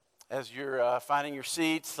As you're finding your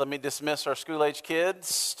seats, let me dismiss our school-age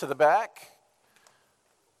kids to the back.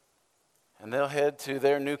 And they'll head to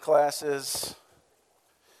their new classes.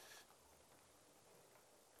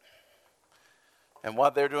 And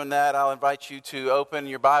while they're doing that, I'll invite you to open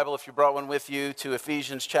your Bible, if you brought one with you, to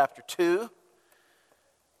Ephesians chapter 2.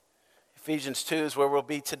 Ephesians 2 is where we'll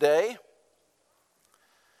be today.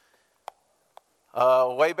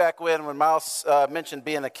 Way back when Miles mentioned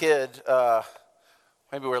being a kid,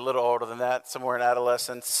 maybe we're a little older than that, somewhere in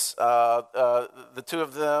adolescence, the two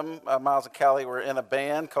of them, Miles and Callie, were in a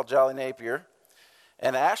band called Jolly Napier.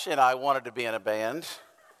 And Ashley and I wanted to be in a band,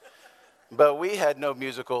 but we had no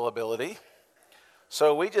musical ability.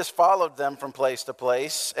 So we just followed them from place to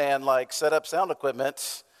place and set up sound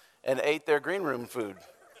equipment and ate their green room food.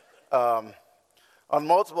 On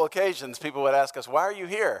multiple occasions, people would ask us, "Why are you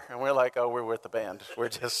here?" And we're like, "Oh, we're with the band. We're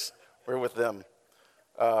with them."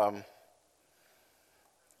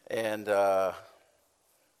 And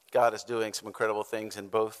God is doing some incredible things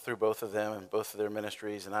through both of them and both of their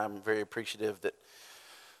ministries. And I'm very appreciative that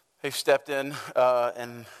they've stepped in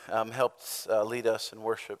and helped lead us in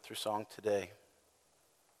worship through song today.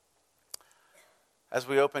 As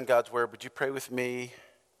we open God's Word, would you pray with me?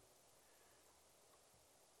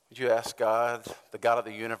 Would you ask God, the God of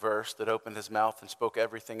the universe that opened his mouth and spoke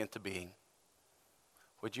everything into being,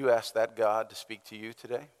 would you ask that God to speak to you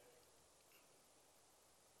today?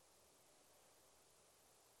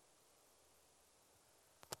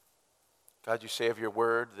 God, you say of your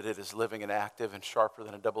word that it is living and active and sharper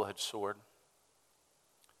than a double-edged sword,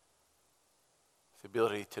 with the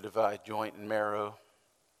ability to divide joint and marrow,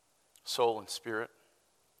 soul and spirit.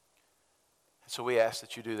 And so we ask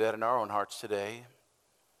that you do that in our own hearts today.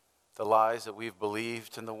 The lies that we've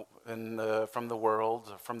believed from the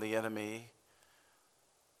world, from the enemy,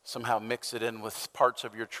 somehow mix it in with parts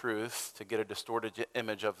of your truth to get a distorted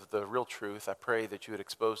image of the real truth. I pray that you would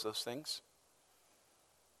expose those things.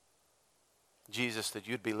 Jesus, that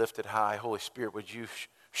you'd be lifted high. Holy Spirit, would you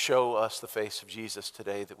show us the face of Jesus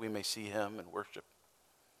today that we may see him and worship.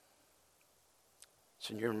 It's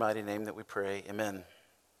in your mighty name that we pray. Amen.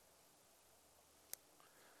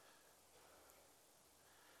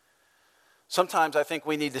 Sometimes I think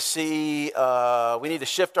we need to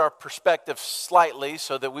shift our perspective slightly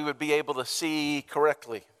so that we would be able to see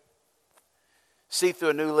correctly, see through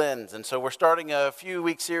a new lens. And so we're starting a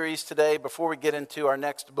few-week series today before we get into our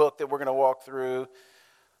next book that we're going to walk through,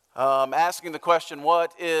 asking the question,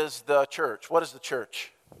 what is the church? What is the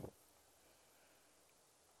church?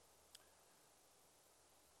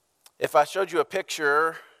 If I showed you a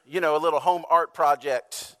picture, a little home art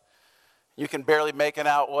project, you can barely make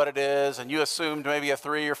out what it is, and you assumed maybe a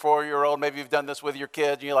 3 or 4-year-old, maybe you've done this with your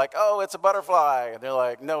kids, and you're like, "Oh, it's a butterfly." And they're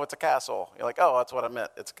like, "No, it's a castle." You're like, "Oh, that's what I meant.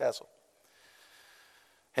 It's a castle."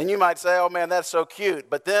 And you might say, "Oh, man, that's so cute."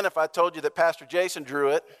 But then if I told you that Pastor Jason drew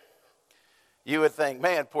it, you would think,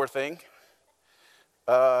 "Man, poor thing.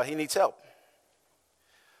 He needs help."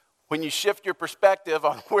 When you shift your perspective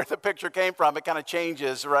on where the picture came from, it kind of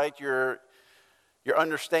changes, right, your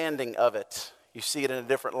understanding of it. You see it in a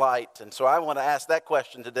different light. And so I want to ask that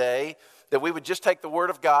question today, that we would just take the Word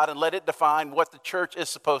of God and let it define what the church is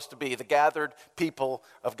supposed to be, the gathered people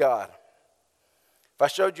of God. If I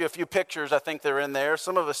showed you a few pictures, I think they're in there.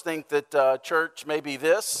 Some of us think that church may be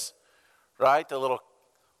this, right? The little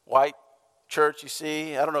white church you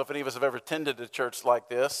see. I don't know if any of us have ever attended a church like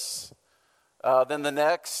this. Then the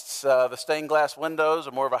next, the stained glass windows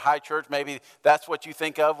are more of a high church. Maybe that's what you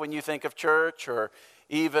think of when you think of church. Or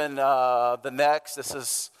even the next, this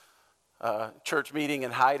is church meeting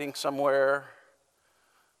and hiding somewhere,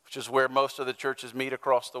 which is where most of the churches meet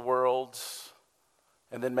across the world.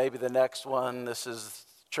 And then maybe the next one, this is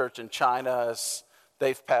church in China, as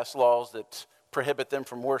they've passed laws that prohibit them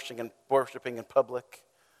from worshiping in public.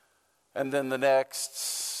 And then the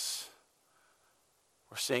next,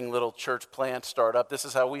 we're seeing little church plants start up. This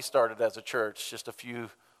is how we started as a church, just a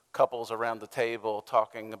few couples around the table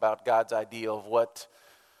talking about God's ideal of what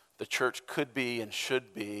the church could be and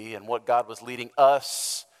should be, and what God was leading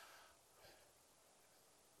us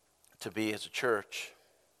to be as a church.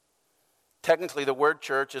 Technically, the word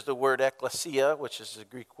church is the word ekklesia, which is a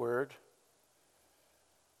Greek word.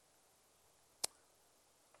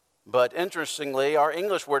 But interestingly, our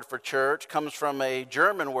English word for church comes from a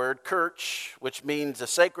German word, Kirch, which means a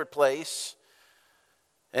sacred place.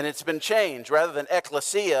 And it's been changed. Rather than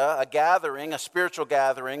ekklesia, a gathering, a spiritual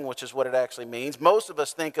gathering, which is what it actually means, most of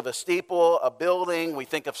us think of a steeple, a building, we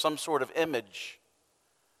think of some sort of image.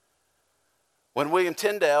 When William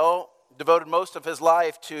Tyndale devoted most of his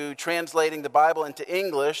life to translating the Bible into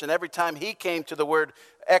English, and every time he came to the word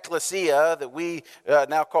ecclesia that we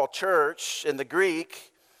now call church in the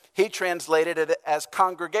Greek, he translated it as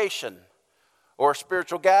congregation or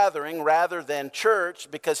spiritual gathering rather than church,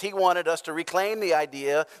 because he wanted us to reclaim the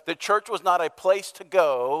idea that church was not a place to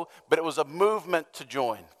go, but it was a movement to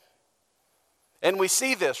join. And we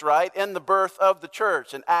see this, right, in the birth of the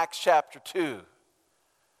church in Acts chapter 2.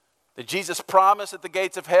 That Jesus promised that the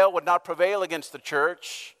gates of hell would not prevail against the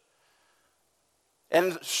church.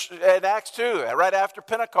 And in Acts 2, right after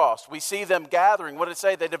Pentecost, we see them gathering. What did it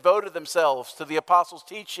say? They devoted themselves to the apostles'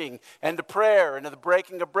 teaching and to prayer and to the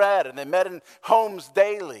breaking of bread. And they met in homes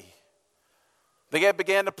daily. They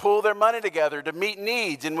began to pool their money together to meet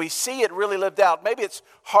needs. And we see it really lived out. Maybe it's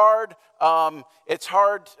hard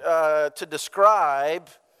to describe,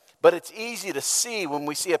 but it's easy to see when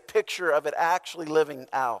we see a picture of it actually living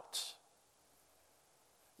out.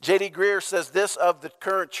 J.D. Greer says this of the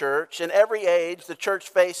current church: in every age, the church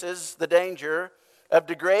faces the danger of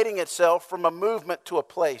degrading itself from a movement to a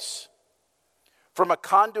place, from a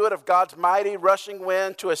conduit of God's mighty rushing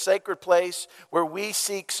wind to a sacred place where we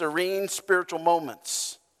seek serene spiritual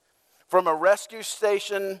moments, from a rescue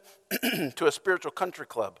station to a spiritual country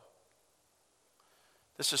club.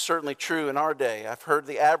 This is certainly true in our day. I've heard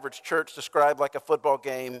the average church described like a football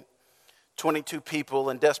game. 22 people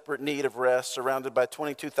in desperate need of rest, surrounded by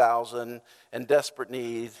 22,000 in desperate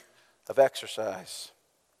need of exercise.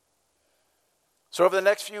 So over the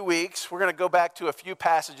next few weeks, we're going to go back to a few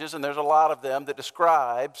passages, and there's a lot of them, that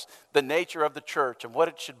describes the nature of the church and what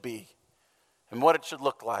it should be and what it should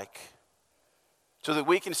look like, so that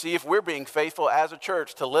we can see if we're being faithful as a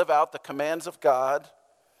church to live out the commands of God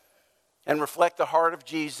and reflect the heart of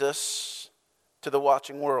Jesus to the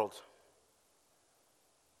watching world.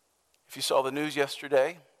 If you saw the news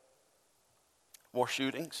yesterday, more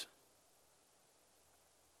shootings.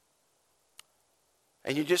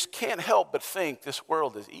 And you just can't help but think this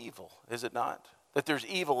world is evil, is it not? That there's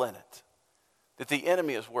evil in it, that the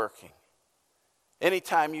enemy is working.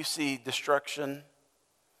 Anytime you see destruction,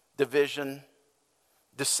 division,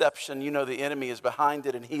 deception, you know the enemy is behind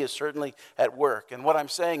it, and he is certainly at work. And what I'm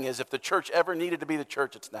saying is, if the church ever needed to be the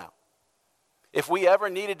church, it's now. If we ever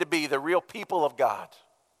needed to be the real people of God.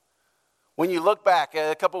 When you look back,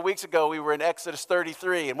 a couple of weeks ago, we were in Exodus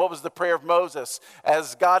 33, and what was the prayer of Moses?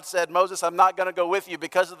 As God said, Moses, I'm not going to go with you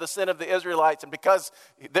because of the sin of the Israelites, and because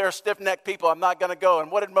they're stiff-necked people, I'm not going to go.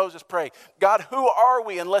 And what did Moses pray? God, who are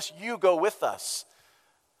we unless you go with us?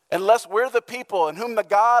 Unless we're the people in whom the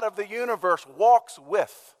God of the universe walks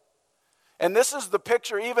with. And this is the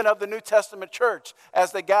picture even of the New Testament church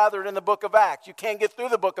as they gathered in the book of Acts. You can't get through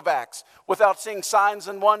the book of Acts without seeing signs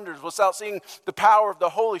and wonders, without seeing the power of the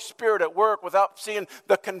Holy Spirit at work, without seeing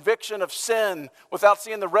the conviction of sin, without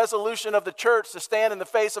seeing the resolution of the church to stand in the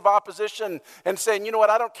face of opposition and saying, you know what,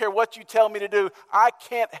 I don't care what you tell me to do. I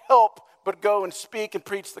can't help but go and speak and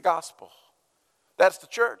preach the gospel. That's the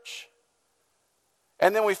church.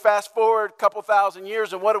 And then we fast forward a couple thousand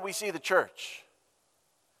years, and what do we see the church?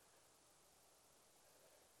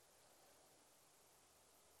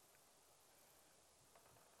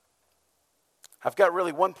 I've got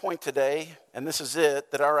really one point today, and this is it,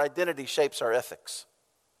 that our identity shapes our ethics.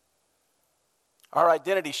 Our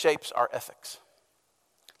identity shapes our ethics.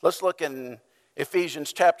 Let's look in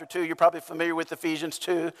Ephesians chapter 2. You're probably familiar with Ephesians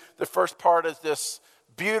 2. The first part is this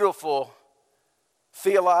beautiful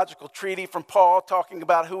theological treatise from Paul talking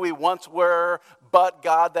about who we once were, but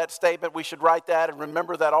God. That statement, we should write that and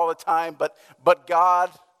remember that all the time. But God,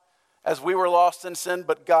 as we were lost in sin,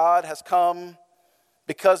 but God has come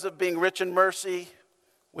because of being rich in mercy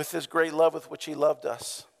with his great love with which he loved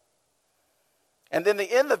us. And then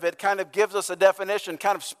the end of it kind of gives us a definition,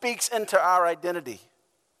 kind of speaks into our identity.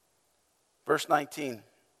 Verse 19.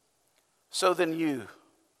 So then you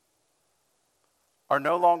are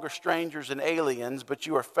no longer strangers and aliens, but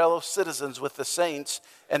you are fellow citizens with the saints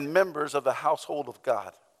and members of the household of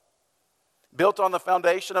God, built on the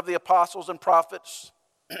foundation of the apostles and prophets,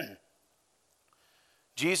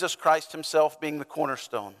 Jesus Christ himself being the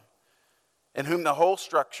cornerstone, in whom the whole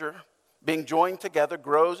structure, being joined together,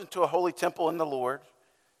 grows into a holy temple in the Lord.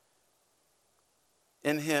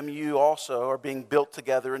 In him you also are being built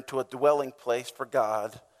together into a dwelling place for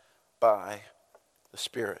God by the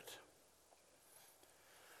Spirit.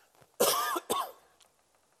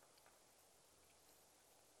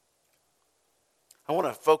 I want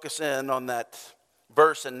to focus in on that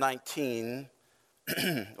verse in 19.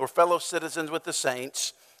 We're fellow citizens with the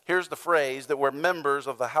saints. Here's the phrase, that we're members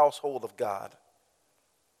of the household of God.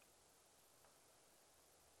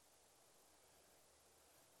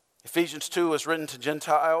 Ephesians 2 is written to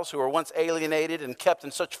Gentiles who were once alienated and kept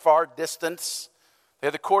in such far distance They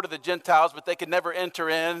had the court of the Gentiles, but they could never enter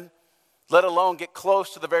in, let alone get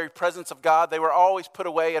close to the very presence of God. They were always put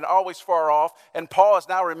away and always far off. And Paul is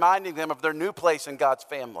now reminding them of their new place in God's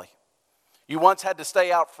family. You once had to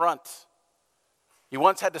stay out front. You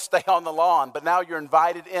once had to stay on the lawn, but now you're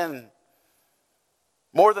invited in.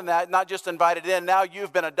 More than that, not just invited in, now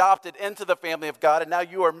you've been adopted into the family of God, and now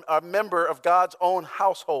you are a member of God's own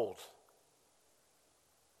household.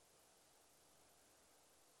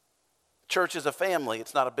 Church is a family,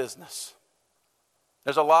 it's not a business.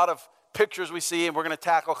 There's a lot of pictures we see, and we're going to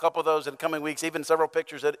tackle a couple of those in the coming weeks, even several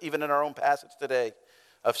pictures, even in our own passage today,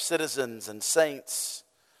 of citizens and saints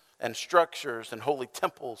and structures and holy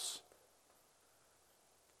temples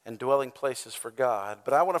and dwelling places for God.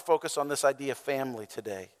 But I want to focus on this idea of family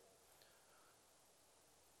today.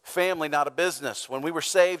 Family, not a business. When we were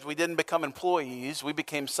saved, we didn't become employees. We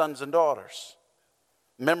became sons and daughters,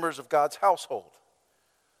 members of God's household.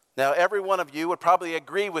 Now, every one of you would probably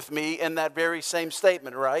agree with me in that very same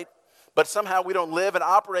statement, right? But somehow we don't live and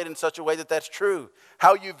operate in such a way that that's true.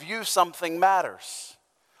 How you view something matters.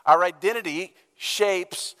 Our identity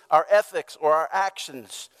shapes our ethics or our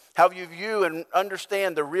actions. How you view and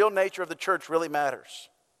understand the real nature of the church really matters.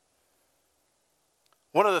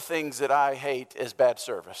 One of the things that I hate is bad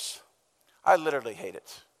service. I literally hate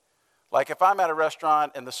it. Like if I'm at a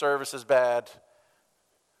restaurant and the service is bad,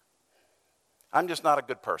 I'm just not a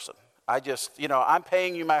good person. I'm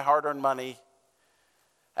paying you my hard-earned money.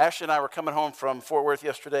 Ashley and I were coming home from Fort Worth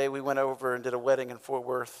yesterday. We went over and did a wedding in Fort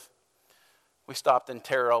Worth. We stopped in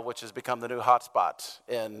Terrell, which has become the new hotspot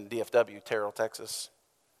in DFW, Terrell, Texas.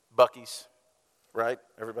 Buc-ee's, right,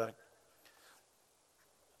 everybody?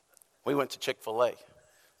 We went to Chick-fil-A.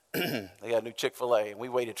 They got a new Chick-fil-A, and we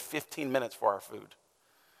waited 15 minutes for our food,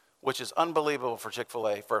 which is unbelievable for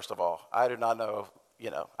Chick-fil-A, first of all. I do not know,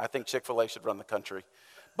 I think Chick-fil-A should run the country,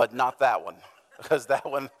 but not that one, because that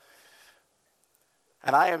one.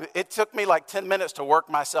 And it took me like 10 minutes to work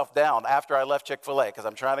myself down after I left Chick-fil-A, because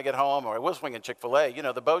I'm trying to get home, or I was swinging Chick-fil-A.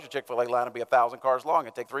 The Bossier Chick-fil-A line will be 1,000 cars long.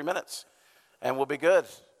 It'd take 3 minutes, and we'll be good.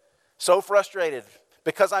 So frustrated.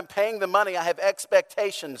 Because I'm paying the money, I have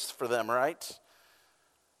expectations for them, right?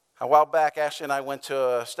 A while back, Ashley and I went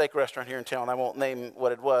to a steak restaurant here in town. I won't name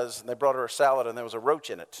what it was. And they brought her a salad, and there was a roach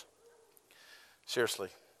in it. Seriously.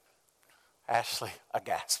 Ashley,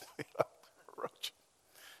 aghast. Roach.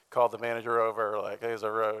 Called the manager over, like, hey, there's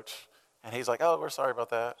a roach. And he's like, oh, we're sorry about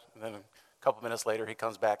that. And then a couple minutes later, he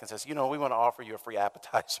comes back and says, we want to offer you a free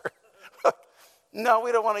appetizer. No,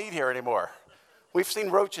 we don't want to eat here anymore. We've seen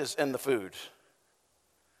roaches in the food.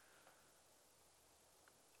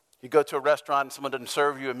 You go to a restaurant and someone doesn't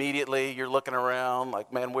serve you immediately. You're looking around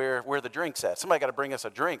like, man, where are the drinks at? Somebody got to bring us a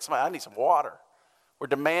drink. I need some water. We're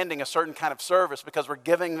demanding a certain kind of service because we're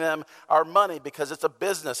giving them our money because it's a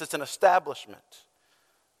business. It's an establishment.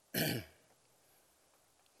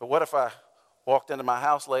 But what if I walked into my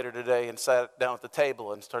house later today and sat down at the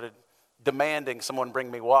table and started demanding someone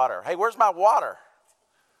bring me water? Hey, where's my water?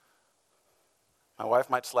 My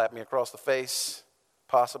wife might slap me across the face,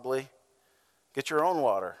 possibly. Get your own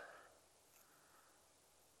water.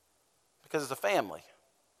 Because it's a family.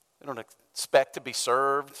 We don't expect to be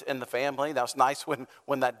served in the family. Now, it's nice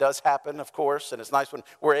when that does happen, of course, and it's nice when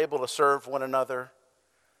we're able to serve one another.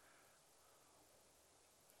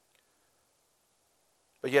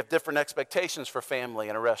 But you have different expectations for family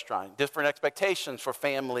in a restaurant, different expectations for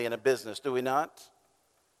family in a business, do we not?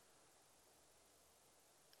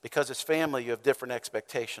 Because it's family, you have different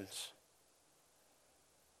expectations.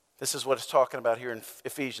 This is what it's talking about here in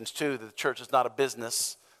Ephesians 2, that the church is not a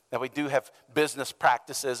business. Now, we do have business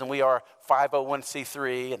practices, and we are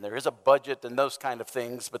 501c3, and there is a budget and those kind of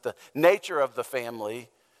things. But the nature of the family,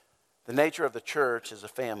 the nature of the church is a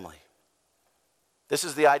family. This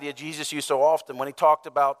is the idea Jesus used so often when he talked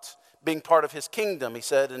about being part of his kingdom. He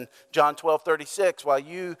said in John 12:36, while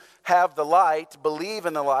you have the light, believe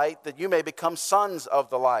in the light, that you may become sons of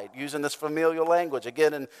the light, using this familial language.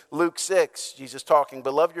 Again in Luke 6, Jesus talking,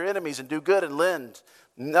 but love your enemies and do good and lend,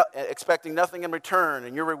 expecting nothing in return,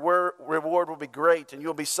 and your reward will be great, and you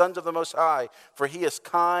will be sons of the Most High, for he is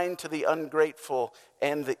kind to the ungrateful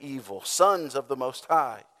and the evil. Sons of the Most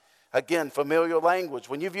High. Again, familial language.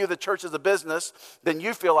 When you view the church as a business, then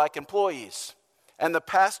you feel like employees, and the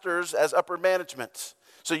pastors as upper management.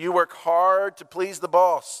 So you work hard to please the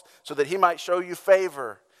boss so that he might show you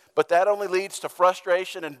favor. But that only leads to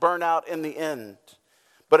frustration and burnout in the end.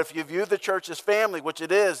 But if you view the church as family, which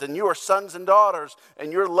it is, and you are sons and daughters,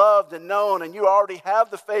 and you're loved and known, and you already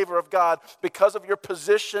have the favor of God because of your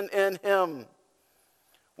position in him.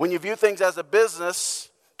 When you view things as a business,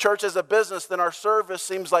 church as a business, then our service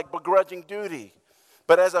seems like begrudging duty.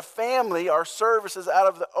 But as a family, our service is out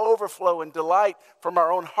of the overflow and delight from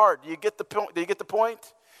our own heart. Do you get the point? Do you get the point?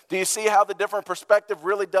 Do you see how the different perspective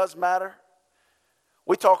really does matter?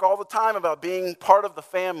 We talk all the time about being part of the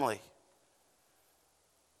family.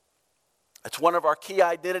 It's one of our key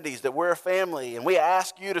identities that we're a family, and we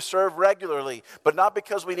ask you to serve regularly, but not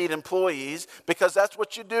because we need employees, because that's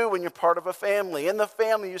what you do when you're part of a family. In the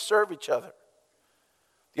family, you serve each other.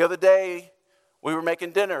 The other day, we were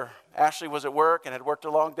making dinner. Ashley was at work and had worked a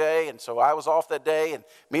long day, and so I was off that day, and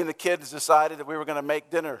me and the kids decided that we were going to make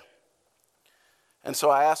dinner. And so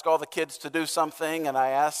I asked all the kids to do something, and I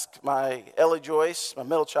asked my Ellie Joyce, my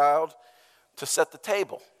middle child, to set the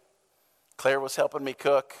table. Claire was helping me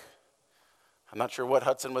cook. I'm not sure what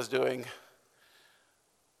Hudson was doing.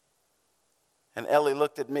 And Ellie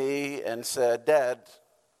looked at me and said, "Dad,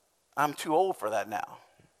 I'm too old for that now."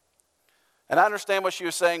 And I understand what she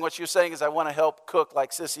was saying. What she was saying is, I want to help cook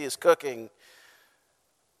like Sissy is cooking.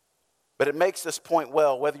 But it makes this point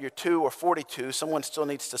well, whether you're 2 or 42, someone still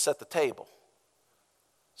needs to set the table.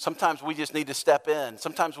 Sometimes we just need to step in.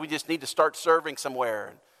 Sometimes we just need to start serving somewhere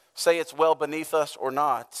and say it's well beneath us or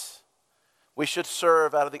not. We should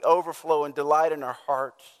serve out of the overflow and delight in our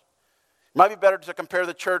heart. It might be better to compare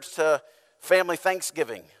the church to family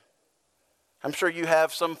Thanksgiving. I'm sure you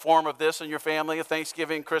have some form of this in your family, of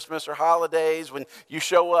Thanksgiving, Christmas, or holidays, when you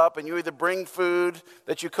show up and you either bring food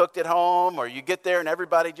that you cooked at home, or you get there and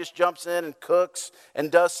everybody just jumps in and cooks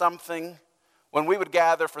and does something. When we would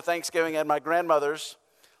gather for Thanksgiving at my grandmother's,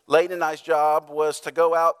 Leighton and I's job was to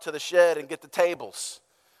go out to the shed and get the tables.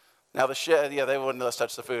 Now the shed, they wouldn't let us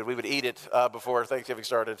touch the food. We would eat it before Thanksgiving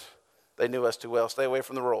started. They knew us too well. Stay away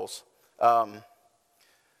from the rolls.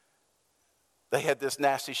 They had this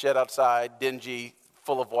nasty shed outside, dingy,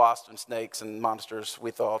 full of wasps and snakes and monsters, we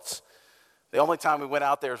thought. The only time we went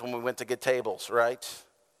out there is when we went to get tables, right?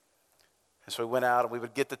 And so we went out and we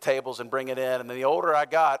would get the tables and bring it in. And then the older I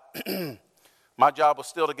got, my job was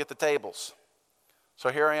still to get the tables. So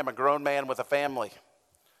here I am, a grown man with a family.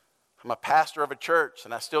 I'm a pastor of a church,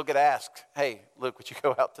 and I still get asked, "Hey, Luke, would you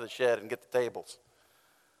go out to the shed and get the tables?"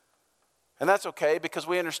 And that's okay, because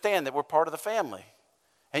we understand that we're part of the family.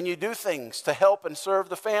 And you do things to help and serve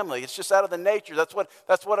the family. It's just out of the nature. That's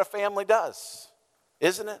what a family does,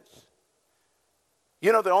 isn't it?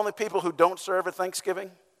 You know, the only people who don't serve at Thanksgiving,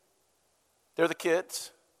 they're the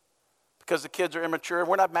kids, because the kids are immature.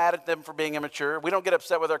 We're not mad at them for being immature. We don't get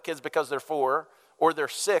upset with our kids because they're 4 or they're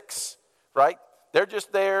 6, right? They're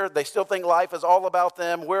just there. They still think life is all about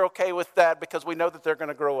them. We're okay with that because we know that they're going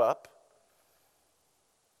to grow up.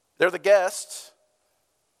 They're the guests.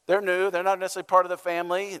 They're new. They're not necessarily part of the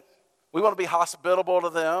family. We want to be hospitable to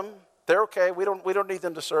them. They're okay. We don't need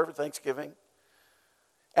them to serve at Thanksgiving.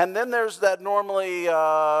 And then there's that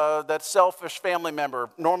that selfish family member,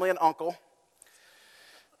 normally an uncle,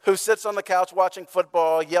 who sits on the couch watching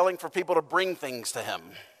football, yelling for people to bring things to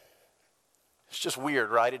him. It's just weird,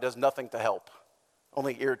 right? It does nothing to help.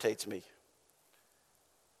 Only irritates me.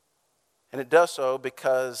 And it does so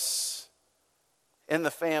because in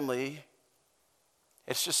the family,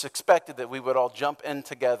 it's just expected that we would all jump in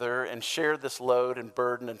together and share this load and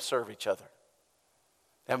burden and serve each other.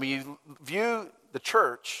 And when you view the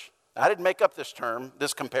church, I didn't make up this term,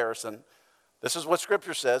 this comparison. This is what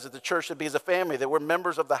Scripture says, that the church should be as a family, that we're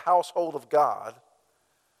members of the household of God.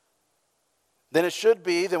 Then it should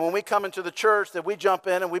be that when we come into the church, that we jump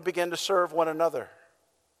in and we begin to serve one another.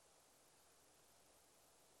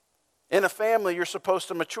 In a family, you're supposed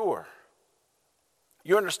to mature.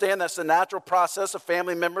 You understand that's the natural process of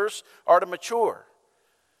family members are to mature.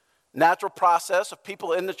 Natural process of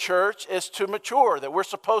people in the church is to mature, that we're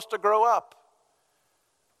supposed to grow up.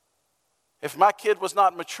 If my kid was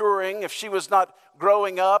not maturing, if she was not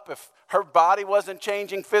growing up, if her body wasn't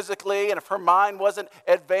changing physically, and if her mind wasn't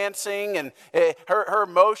advancing, and her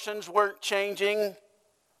emotions weren't changing,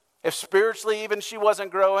 if spiritually even she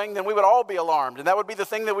wasn't growing, then we would all be alarmed. And that would be the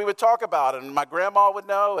thing that we would talk about. And my grandma would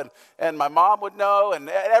know, and my mom would know, and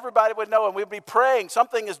everybody would know. And we'd be praying,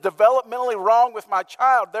 something is developmentally wrong with my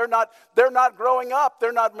child. They're not growing up.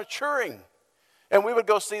 They're not maturing. And we would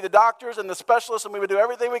go see the doctors and the specialists, and we would do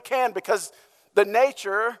everything we can, because the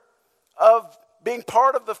nature of being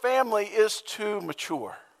part of the family is to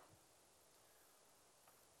mature.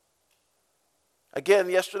 Again,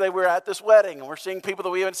 yesterday we were at this wedding, and we're seeing people that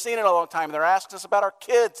we haven't seen in a long time. And they're asking us about our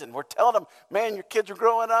kids, and we're telling them, "Man, your kids are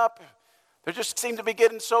growing up. They just seem to be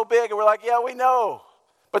getting so big." And we're like, "Yeah, we know."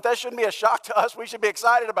 But that shouldn't be a shock to us. We should be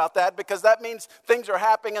excited about that, because that means things are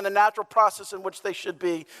happening in the natural process in which they should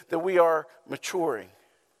be, that we are maturing.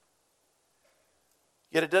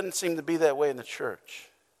 Yet it doesn't seem to be that way in the church.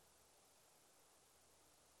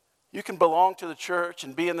 You can belong to the church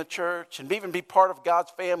and be in the church and even be part of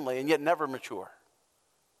God's family and yet never mature.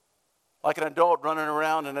 Like an adult running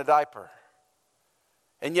around in a diaper.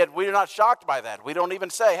 And yet we're not shocked by that. We don't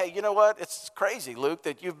even say, hey, you know what? It's crazy, Luke,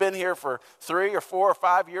 that you've been here for 3 or 4 or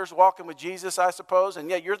 5 years walking with Jesus, I suppose, and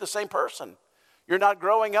yet you're the same person. You're not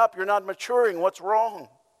growing up. You're not maturing. What's wrong?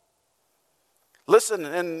 Listen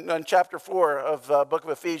in chapter 4 of the book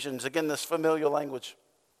of Ephesians, again, this familial language.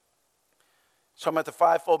 It's talking about the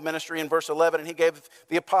fivefold ministry in verse 11. And he gave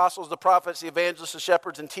the apostles, the prophets, the evangelists, the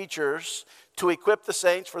shepherds, and teachers to equip the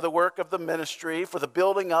saints for the work of the ministry, for the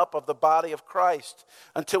building up of the body of Christ,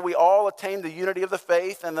 until we all attain the unity of the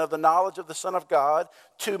faith and of the knowledge of the Son of God,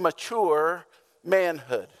 to mature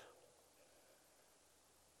manhood,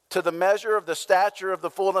 to the measure of the stature of the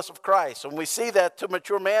fullness of Christ. When we see that to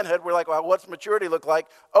mature manhood, we're like, well, what's maturity look like?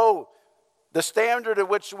 Oh, the standard at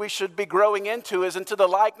which we should be growing into is into the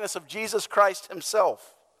likeness of Jesus Christ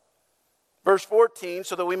himself. Verse 14,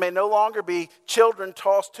 so that we may no longer be children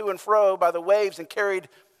tossed to and fro by the waves and carried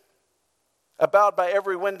about by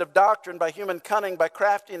every wind of doctrine, by human cunning, by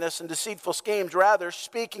craftiness and deceitful schemes. Rather,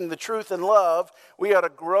 speaking the truth in love, we ought to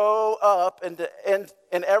grow up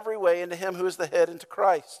in every way into him who is the head, into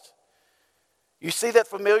Christ. You see that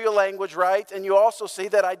familiar language, right? And you also see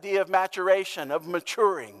that idea of maturation, of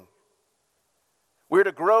maturing. We're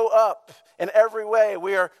to grow up in every way.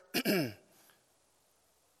 We are,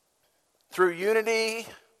 through unity,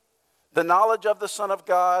 the knowledge of the Son of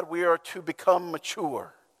God, we are to become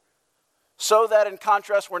mature. So that in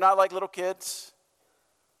contrast, we're not like little kids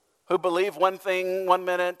who believe one thing 1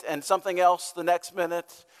 minute and something else the next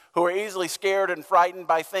minute, who are easily scared and frightened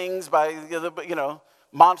by things, by,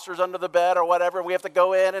 monsters under the bed or whatever. We have to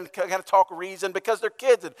go in and kind of talk reason because they're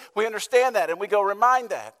kids. And we understand that, and we go remind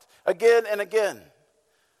that again and again.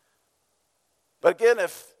 But again,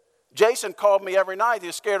 if Jason called me every night, he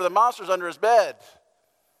was scared of the monsters under his bed,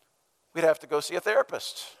 we'd have to go see a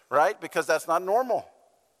therapist, right? Because that's not normal.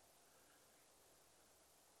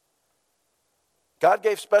 God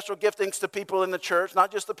gave special giftings to people in the church,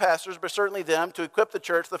 not just the pastors, but certainly them, to equip the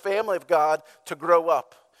church, the family of God, to grow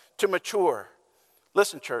up, to mature.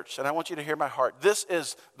 Listen, church, and I want you to hear my heart. This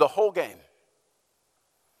is the whole game.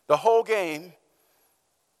 The whole game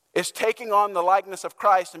is taking on the likeness of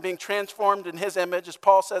Christ and being transformed in his image, as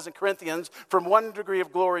Paul says in Corinthians, from one degree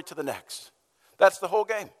of glory to the next. That's the whole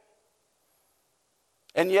game.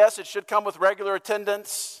 And yes, it should come with regular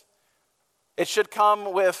attendance. It should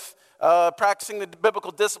come with practicing the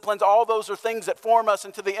biblical disciplines. All those are things that form us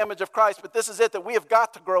into the image of Christ. But this is it, that we have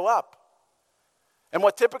got to grow up. And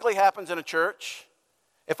what typically happens in a church,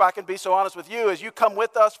 if I can be so honest with you, is you come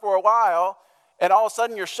with us for a while, and all of a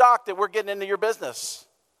sudden you're shocked that we're getting into your business.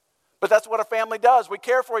 But that's what a family does. We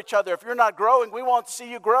care for each other. If you're not growing, we want to see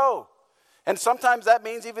you grow. And sometimes that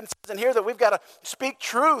means even in here that we've got to speak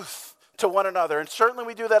truth to one another. And certainly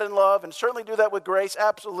we do that in love, and certainly do that with grace,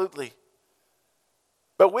 absolutely.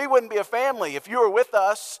 But we wouldn't be a family if you were with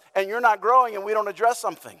us and you're not growing and we don't address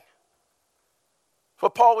something.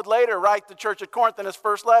 But Paul would later write the church at Corinth in his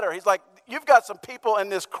first letter. He's like, you've got some people in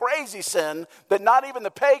this crazy sin that not even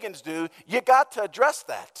the pagans do. You got to address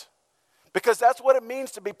that. Because that's what it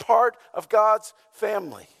means to be part of God's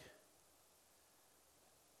family.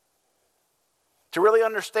 To really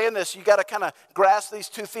understand this, you got to kind of grasp these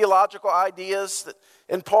two theological ideas that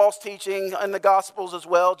in Paul's teaching in the Gospels as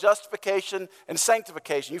well, justification and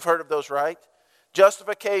sanctification. You've heard of those, right?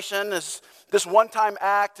 Justification is this one-time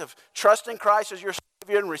act of trusting Christ as your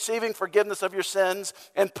Savior and receiving forgiveness of your sins.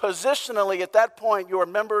 And positionally, at that point, you are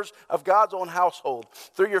members of God's own household.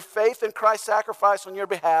 Through your faith in Christ's sacrifice on your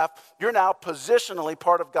behalf, you're now positionally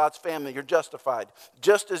part of God's family. You're justified,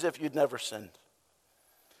 just as if you'd never sinned.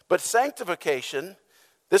 But sanctification,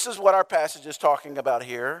 this is what our passage is talking about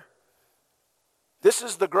here. This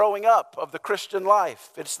is the growing up of the Christian life.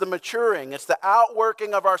 It's the maturing. It's the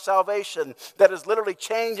outworking of our salvation that is literally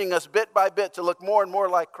changing us bit by bit to look more and more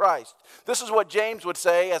like Christ. This is what James would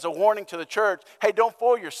say as a warning to the church. Hey, don't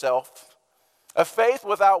fool yourself. A faith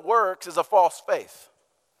without works is a false faith.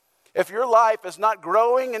 If your life is not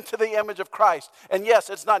growing into the image of Christ, and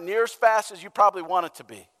yes, it's not near as fast as you probably want it to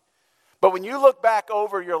be, but when you look back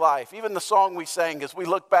over your life, even the song we sang as we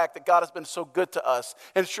look back that God has been so good to us,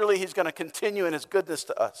 and surely he's going to continue in his goodness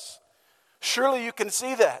to us. Surely you can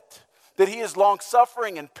see that he is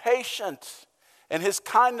long-suffering and patient, and his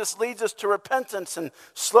kindness leads us to repentance. And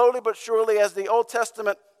slowly but surely, as the Old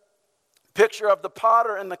Testament picture of the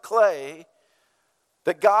potter and the clay,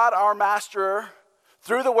 that God, our master,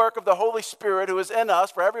 through the work of the Holy Spirit who is in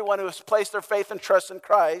us, for everyone who has placed their faith and trust in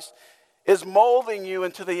Christ, is molding you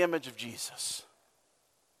into the image of Jesus.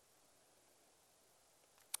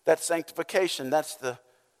 That's sanctification. That's the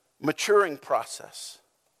maturing process.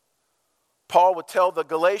 Paul would tell the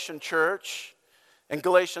Galatian church in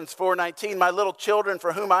Galatians 4:19, my little children,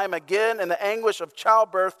 for whom I am again in the anguish of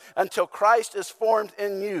childbirth until Christ is formed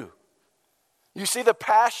in you. You see the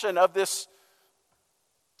passion of this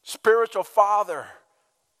spiritual father.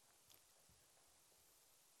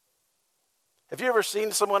 Have you ever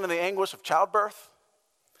seen someone in the anguish of childbirth?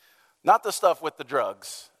 Not the stuff with the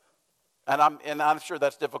drugs. And I'm sure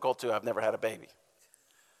that's difficult too. I've never had a baby.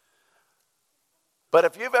 But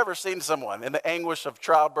if you've ever seen someone in the anguish of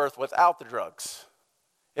childbirth without the drugs,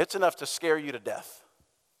 it's enough to scare you to death.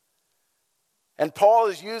 And Paul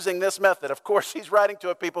is using this method. Of course, he's writing to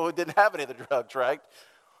a people who didn't have any of the drugs, right?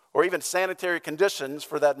 Or even sanitary conditions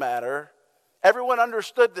for that matter. Everyone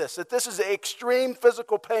understood this, that this is extreme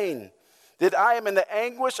physical pain, that I am in the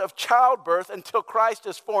anguish of childbirth until Christ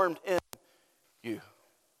is formed in you.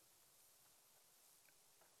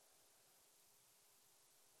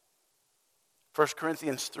 First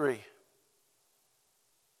Corinthians 3.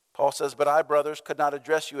 Paul says, but I, brothers, could not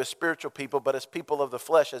address you as spiritual people, but as people of the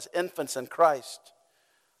flesh, as infants in Christ.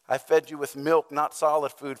 I fed you with milk, not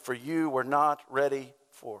solid food, for you were not ready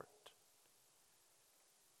for it.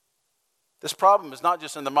 This problem is not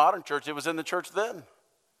just in the modern church, it was in the church then.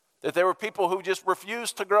 That there were people who just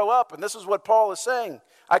refused to grow up. And this is what Paul is saying.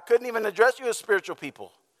 I couldn't even address you as spiritual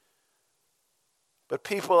people, but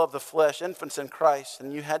people of the flesh, infants in Christ,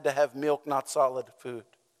 and you had to have milk, not solid food.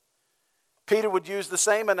 Peter would use the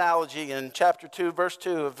same analogy in chapter 2, verse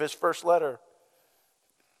 2 of his first letter.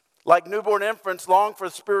 Like newborn infants, long for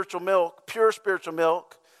spiritual milk, pure spiritual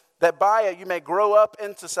milk, that by it you may grow up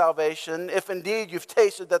into salvation, if indeed you've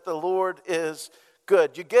tasted that the Lord is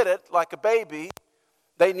good. You get it, like a baby,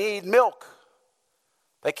 they need milk.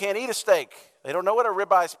 They can't eat a steak. They don't know what a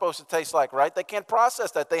ribeye is supposed to taste like, right? They can't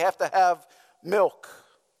process that. They have to have milk.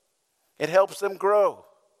 It helps them grow.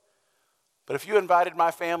 But if you invited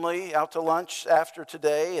my family out to lunch after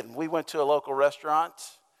today and we went to a local restaurant,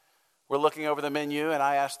 we're looking over the menu and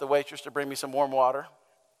I asked the waitress to bring me some warm water.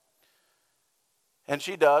 And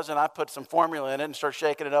she does, and I put some formula in it and start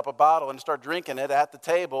shaking it up a bottle and start drinking it at the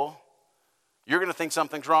table. You're going to think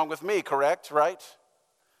something's wrong with me, correct? Right?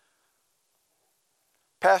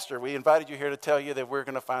 Pastor, we invited you here to tell you that we're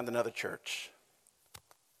going to find another church.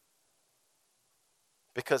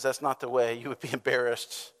 Because that's not the way. You would be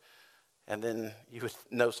embarrassed, and then you would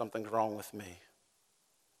know something's wrong with me.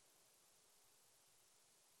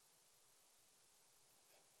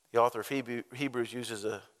 The author of Hebrews uses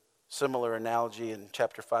a similar analogy in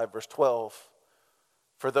chapter 5, verse 12.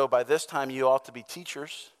 For though by this time you ought to be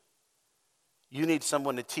teachers, you need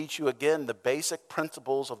someone to teach you again the basic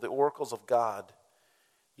principles of the oracles of God.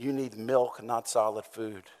 You need milk, not solid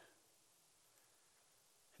food.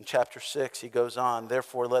 In chapter 6, he goes on,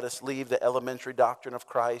 therefore let us leave the elementary doctrine of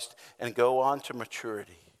Christ and go on to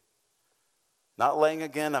maturity, not laying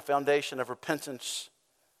again a foundation of repentance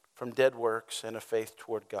from dead works and a faith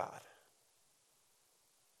toward God.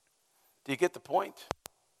 Do you get the point?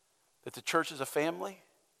 That the church is a family,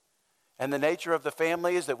 and the nature of the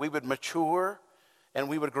family is that we would mature and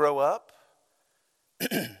we would grow up.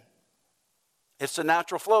 It's the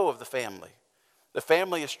natural flow of the family. The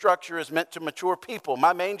family structure is meant to mature people.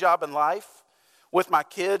 My main job in life with my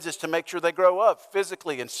kids is to make sure they grow up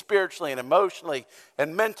physically and spiritually and emotionally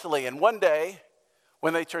and mentally. And one day,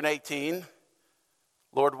 when they turn 18,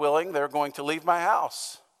 Lord willing, they're going to leave my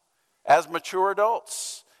house as mature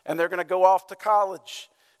adults. And they're going to go off to college.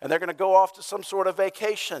 And they're going to go off to some sort of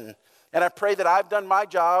vacation. And I pray that I've done my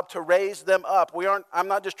job to raise them up. I'm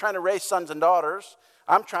not just trying to raise sons and daughters.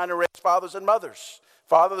 I'm trying to raise fathers and mothers.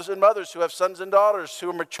 Fathers and mothers who have sons and daughters who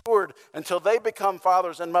are matured until they become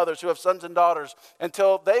fathers and mothers who have sons and daughters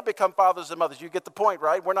until they become fathers and mothers. You get the point,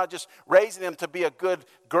 right? We're not just raising them to be a good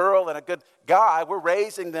girl and a good guy. We're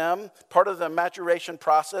raising them. Part of the maturation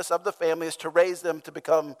process of the family is to raise them to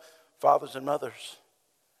become fathers and mothers.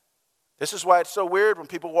 This is why it's so weird when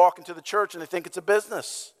people walk into the church and they think it's a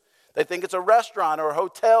business. They think it's a restaurant or a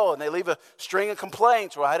hotel and they leave a string of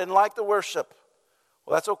complaints. Well, I didn't like the worship.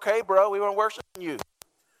 Well, that's okay, bro. We weren't worshiping you.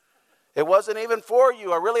 It wasn't even for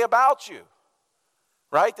you or really about you.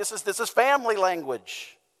 Right? This is family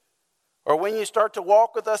language. Or when you start to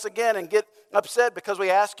walk with us again and get upset because we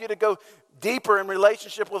ask you to go deeper in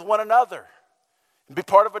relationship with one another. And be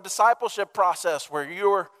part of a discipleship process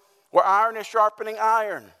where iron is sharpening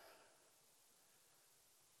iron.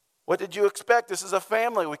 What did you expect? This is a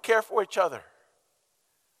family. We care for each other.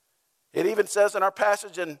 It even says in our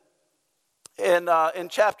passage in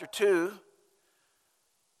chapter 2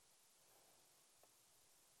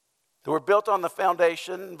 that we're built on the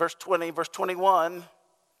foundation, verse 20, verse 21.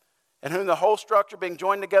 in whom the whole structure being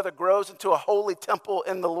joined together grows into a holy temple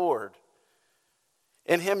in the Lord.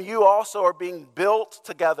 In him you also are being built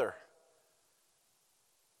together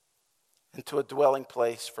into a dwelling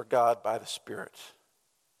place for God by the Spirit.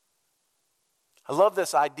 I love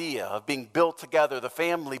this idea of being built together, the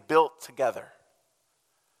family built together.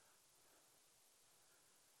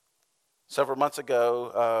 Several months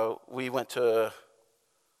ago, we went to, I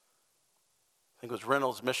think it was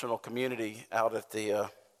Reynolds Missional Community out at the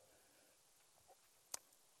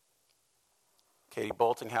Katie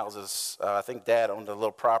Boltinghouse's, I think Dad owned a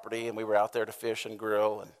little property, and we were out there to fish and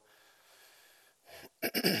grill.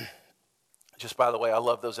 And just by the way, I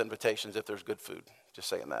love those invitations if there's good food. Just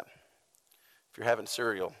saying that. If you're having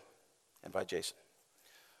cereal, invite Jason.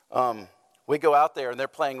 We go out there, and they're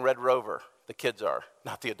playing Red Rover. The kids are,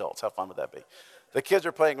 not the adults. How fun would that be? The kids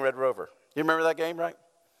are playing Red Rover. You remember that game, right?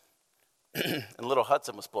 And little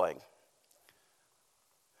Hudson was playing.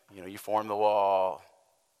 You form the wall,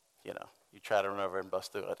 you try to run over and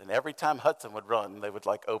bust through it. And every time Hudson would run, they would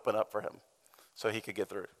open up for him so he could get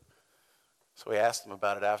through. So we asked him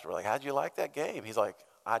about it after. We're like, how'd you like that game? He's like,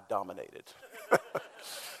 I dominated.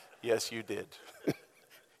 Yes, you did.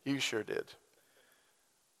 You sure did.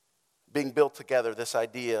 Being built together, this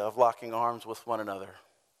idea of locking arms with one another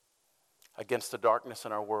against the darkness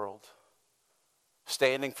in our world.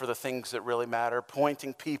 Standing for the things that really matter,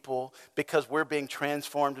 pointing people because we're being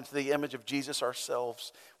transformed into the image of Jesus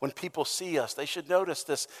ourselves. When people see us, they should notice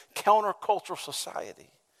this countercultural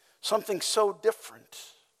society, something so different.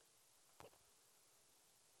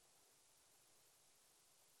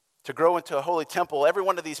 To grow into a holy temple, every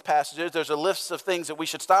one of these passages, there's a list of things that we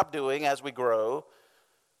should stop doing as we grow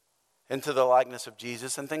into the likeness of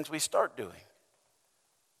Jesus and things we start doing.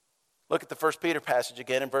 Look at the 1 Peter passage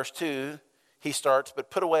again in verse 2. He starts,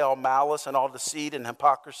 but put away all malice and all deceit and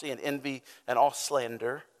hypocrisy and envy and all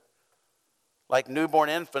slander. Like newborn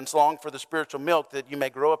infants, long for the spiritual milk that you may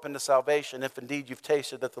grow up into salvation if indeed you've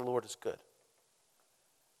tasted that the Lord is good.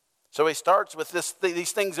 So he starts with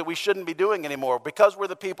these things that we shouldn't be doing anymore because we're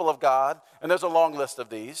the people of God, and there's a long list of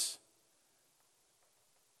these.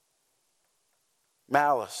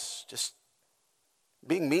 Malice, just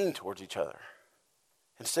being mean towards each other.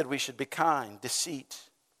 Instead, we should be kind. Deceit,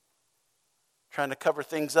 trying to cover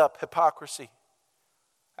things up. Hypocrisy,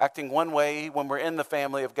 acting one way when we're in the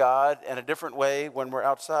family of God and a different way when we're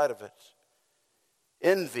outside of it.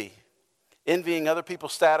 Envy, envying other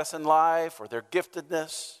people's status in life or their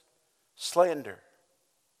giftedness. Slander,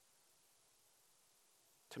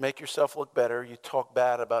 to make yourself look better, you talk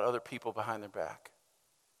bad about other people behind their back.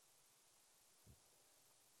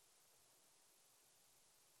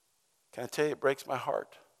 Can I tell you, it breaks my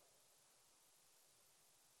heart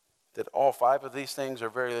that all 5 of these things are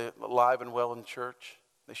very alive and well in church.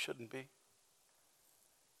 They shouldn't be.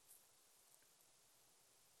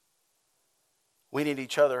 We need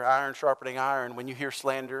each other, iron sharpening iron. When you hear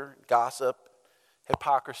slander, gossip,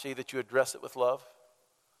 hypocrisy, that you address it with love.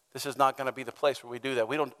 This is not going to be the place where we do that.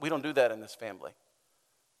 We don't do that in this family.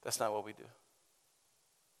 That's not what we do.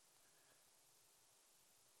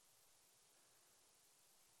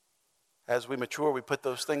 As we mature, we put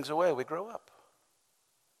those things away. We grow up.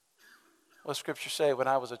 What does Scripture say? When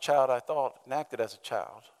I was a child, I thought and acted as a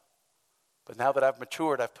child. But now that I've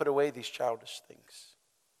matured, I've put away these childish things.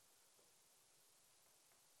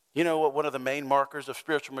 You know what one of the main markers of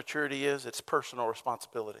spiritual maturity is? It's personal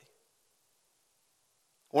responsibility.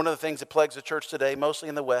 One of the things that plagues the church today, mostly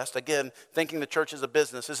in the West, again, thinking the church is a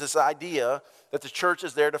business, is this idea that the church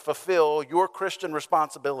is there to fulfill your Christian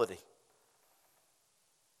responsibility.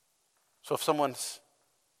 So if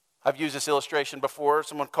I've used this illustration before,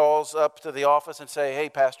 someone calls up to the office and say, hey,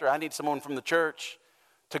 pastor, I need someone from the church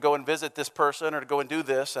to go and visit this person or to go and do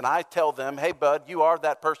this. And I tell them, hey, bud, you are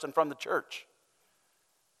that person from the church.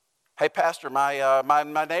 Hey, pastor,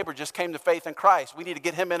 my neighbor just came to faith in Christ. We need to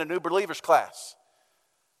get him in a new believers class.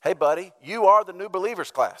 Hey, buddy, you are the new believers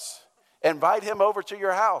class. Invite him over to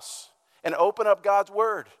your house and open up God's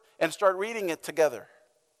word and start reading it together.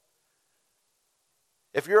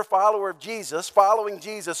 If you're a follower of Jesus, following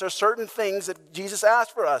Jesus, there are certain things that Jesus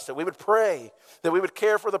asked for us, that we would pray, that we would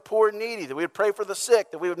care for the poor and needy, that we would pray for the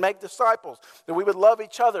sick, that we would make disciples, that we would love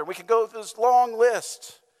each other. We could go through this long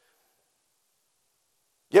list.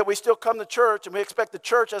 Yet we still come to church and we expect the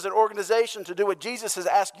church as an organization to do what Jesus has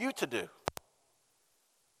asked you to do.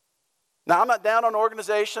 Now, I'm not down on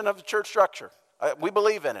organization of the church structure. We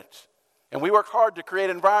believe in it. And we work hard to create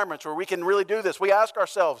environments where we can really do this. We ask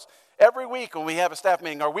ourselves every week when we have a staff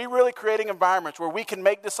meeting, are we really creating environments where we can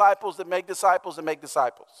make disciples that make disciples that make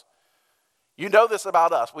disciples? You know this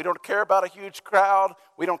about us. We don't care about a huge crowd.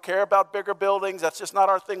 We don't care about bigger buildings. That's just not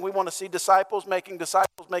our thing. We want to see disciples making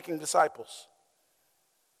disciples making disciples.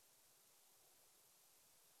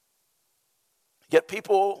 Yet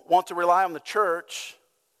people want to rely on the church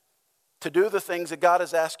to do the things that God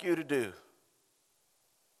has asked you to do.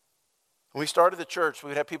 When we started the church,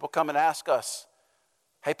 we'd have people come and ask us,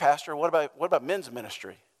 hey, Pastor, what about men's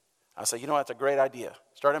ministry? I say, that's a great idea.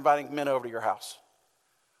 Start inviting men over to your house.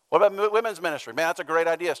 What about women's ministry? Man, that's a great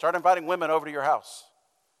idea. Start inviting women over to your house.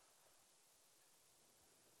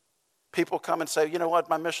 People come and say, you know what,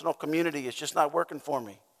 my missional community is just not working for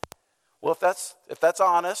me. Well, if that's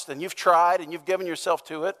honest and you've tried and you've given yourself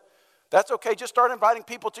to it, that's okay. Just start inviting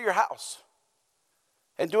people to your house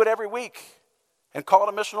and do it every week and call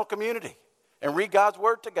it a missional community and read God's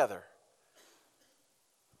word together.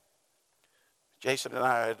 Jason and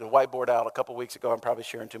I had the whiteboard out a couple weeks ago. I'm probably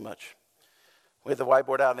sharing too much. We had the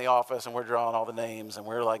whiteboard out in the office and we're drawing all the names and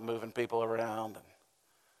we're like moving people around. And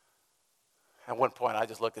at one point I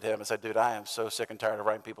just looked at him and said, dude, I am so sick and tired of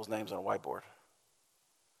writing people's names on a whiteboard.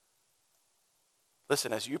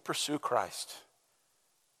 Listen, as you pursue Christ,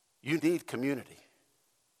 you need community.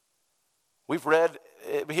 We've read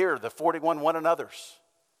here the 41 one another's.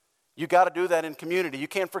 You got to do that in community. You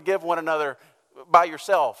can't forgive one another by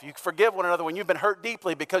yourself. You forgive one another when you've been hurt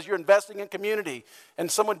deeply because you're investing in community and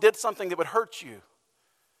someone did something that would hurt you.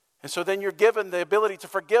 And so then you're given the ability to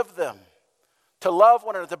forgive them, to love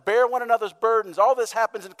one another, to bear one another's burdens. All this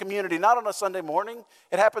happens in community, not on a Sunday morning.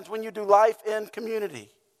 It happens when you do life in community.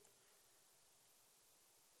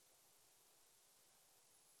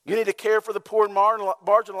 You need to care for the poor and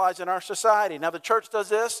marginalized in our society. Now, the church does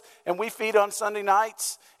this, and we feed on Sunday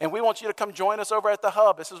nights, and we want you to come join us over at the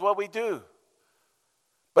Hub. This is what we do.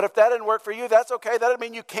 But if that didn't work for you, that's okay. That doesn't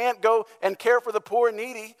mean you can't go and care for the poor and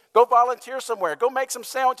needy. Go volunteer somewhere. Go make some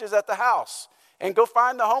sandwiches at the house, and go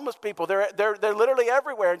find the homeless people. They're literally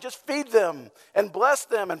everywhere, and just feed them, and bless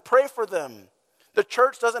them, and pray for them. The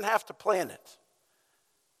church doesn't have to plan it.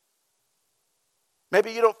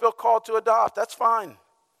 Maybe you don't feel called to adopt. That's fine.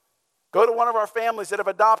 Go to one of our families that have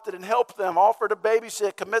adopted and help them. Offer to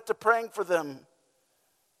babysit. Commit to praying for them.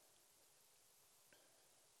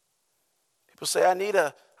 People say, I need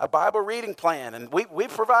a Bible reading plan. And we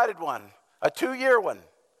provided one. A 2-year one.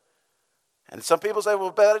 And some people say,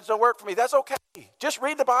 well, that doesn't work for me. That's okay. Just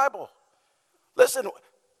read the Bible. Listen.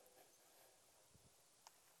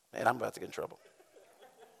 Man, I'm about to get in trouble.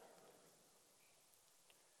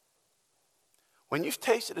 When you've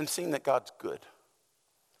tasted and seen that God's good,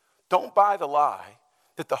 don't buy the lie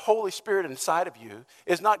that the Holy Spirit inside of you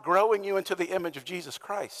is not growing you into the image of Jesus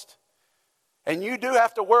Christ. And you do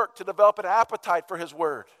have to work to develop an appetite for His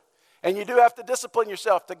Word. And you do have to discipline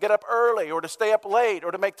yourself to get up early or to stay up late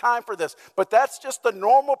or to make time for this. But that's just the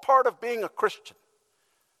normal part of being a Christian.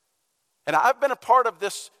 And I've been a part of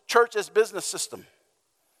this church's business system.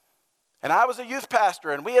 And I was a youth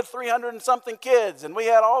pastor, and we had 300 and something kids, and we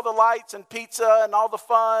had all the lights and pizza and all the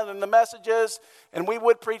fun and the messages, and we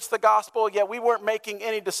would preach the gospel, yet we weren't making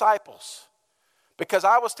any disciples. Because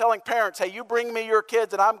I was telling parents, hey, you bring me your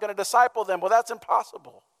kids and I'm going to disciple them. Well, that's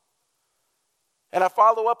impossible. And I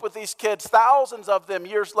follow up with these kids, thousands of them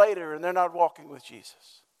years later, and they're not walking with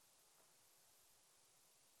Jesus.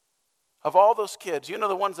 Of all those kids, you know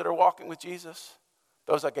the ones that are walking with Jesus?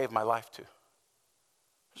 Those I gave my life to.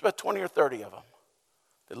 There's about 20 or 30 of them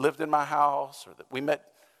that lived in my house or that we met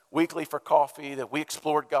weekly for coffee, that we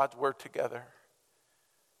explored God's Word together.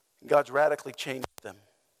 God's radically changed them.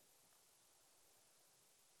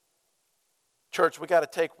 Church, we got to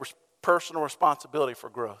take personal responsibility for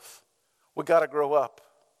growth. We got to grow up.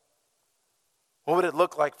 What would it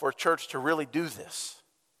look like for a church to really do this?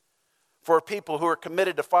 For people who are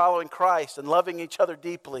committed to following Christ and loving each other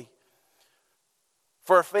deeply.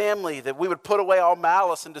 For a family, that we would put away all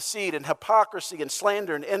malice and deceit and hypocrisy and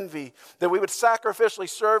slander and envy. That we would sacrificially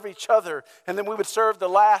serve each other. And then we would serve the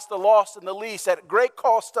last, the lost, and the least at great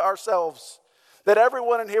cost to ourselves. That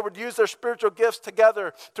everyone in here would use their spiritual gifts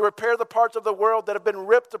together to repair the parts of the world that have been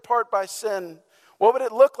ripped apart by sin. What would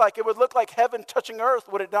it look like? It would look like heaven touching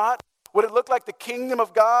earth, would it not? Would it look like the kingdom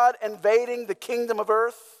of God invading the kingdom of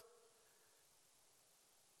earth?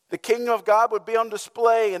 The kingdom of God would be on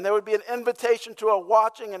display, and there would be an invitation to a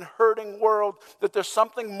watching and hurting world that there's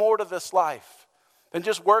something more to this life than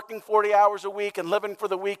just working 40 hours a week and living for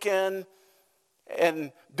the weekend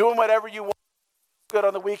and doing whatever you want good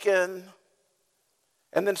on the weekend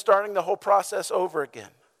and then starting the whole process over again.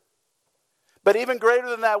 But even greater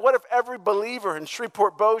than that, what if every believer in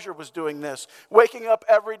Shreveport-Bossier was doing this, waking up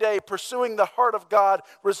every day, pursuing the heart of God,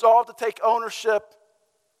 resolved to take ownership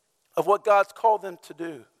of what God's called them to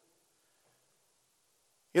do?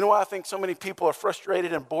 You know why I think so many people are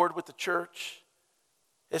frustrated and bored with the church?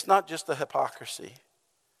 It's not just the hypocrisy.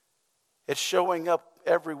 It's showing up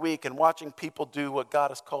every week and watching people do what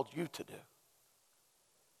God has called you to do.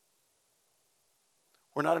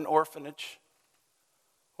 We're not an orphanage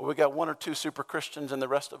where we got one or two super Christians and the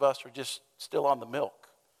rest of us are just still on the milk.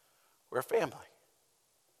 We're a family.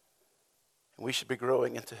 And we should be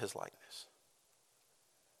growing into his likeness.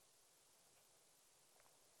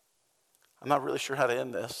 I'm not really sure how to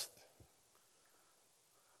end this.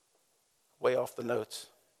 Way off the notes.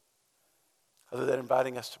 Other than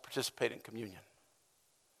inviting us to participate in communion.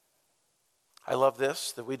 I love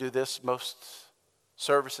this, that we do this most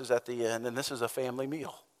services at the end, and this is a family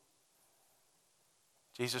meal.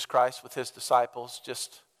 Jesus Christ with his disciples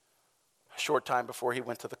just a short time before he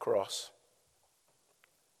went to the cross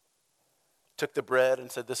took the bread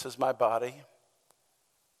and said, "This is my body,"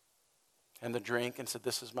 and the drink and said,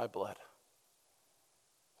 "This is my blood.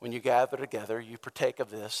 When you gather together, you partake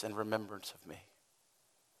of this in remembrance of me."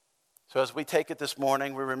 So as we take it this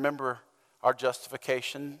morning, we remember our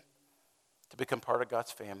justification to become part of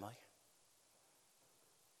God's family.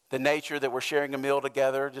 The nature that we're sharing a meal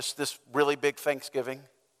together, just this really big Thanksgiving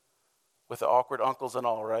with the awkward uncles and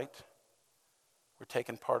all, right? We're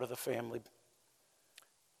taking part of the family.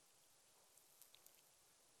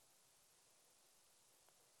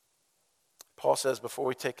 Paul says before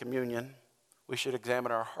we take communion, we should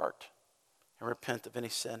examine our heart and repent of any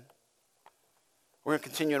sin. We're going to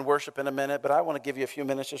continue in worship in a minute, but I want to give you a few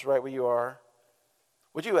minutes just right where you are.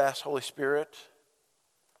 Would you ask Holy Spirit,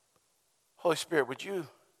 would you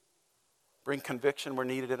bring conviction where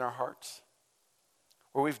needed in our hearts?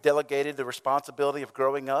 Where we've delegated the responsibility of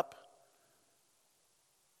growing up,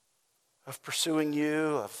 of pursuing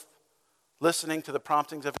you, of listening to the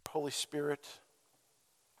promptings of the Holy Spirit.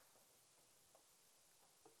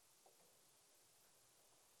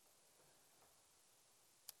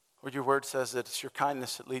 Lord, your word says that it's your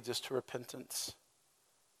kindness that leads us to repentance.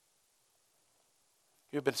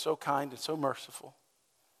 You have been so kind and so merciful,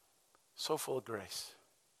 so full of grace.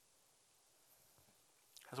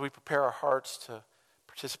 As we prepare our hearts to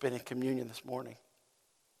participate in communion this morning,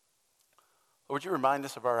 Lord, would you remind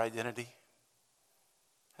us of our identity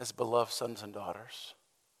as beloved sons and daughters?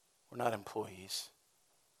 We're not employees.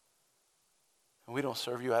 And we don't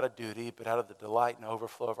serve you out of duty, but out of the delight and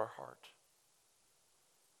overflow of our heart.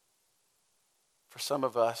 For some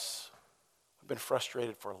of us, we've been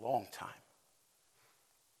frustrated for a long time.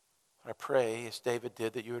 But I pray, as David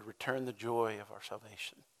did, that you would return the joy of our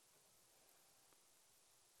salvation.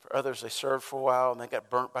 For others, they served for a while and they got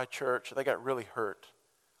burnt by church, or they got really hurt,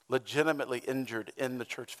 legitimately injured in the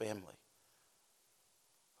church family.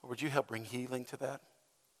 Would you help bring healing to that?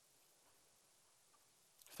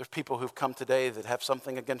 If there's people who've come today that have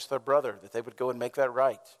something against their brother, that they would go and make that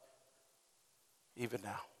right, even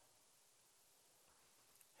now.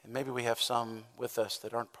 And maybe we have some with us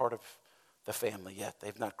that aren't part of the family yet.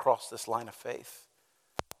 They've not crossed this line of faith.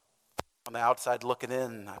 On the outside looking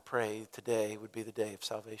in, I pray today would be the day of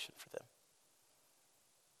salvation for them.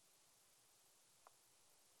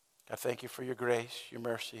 God, thank you for your grace, your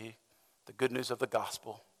mercy, the good news of the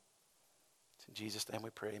gospel. It's in Jesus' name we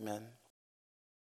pray, amen.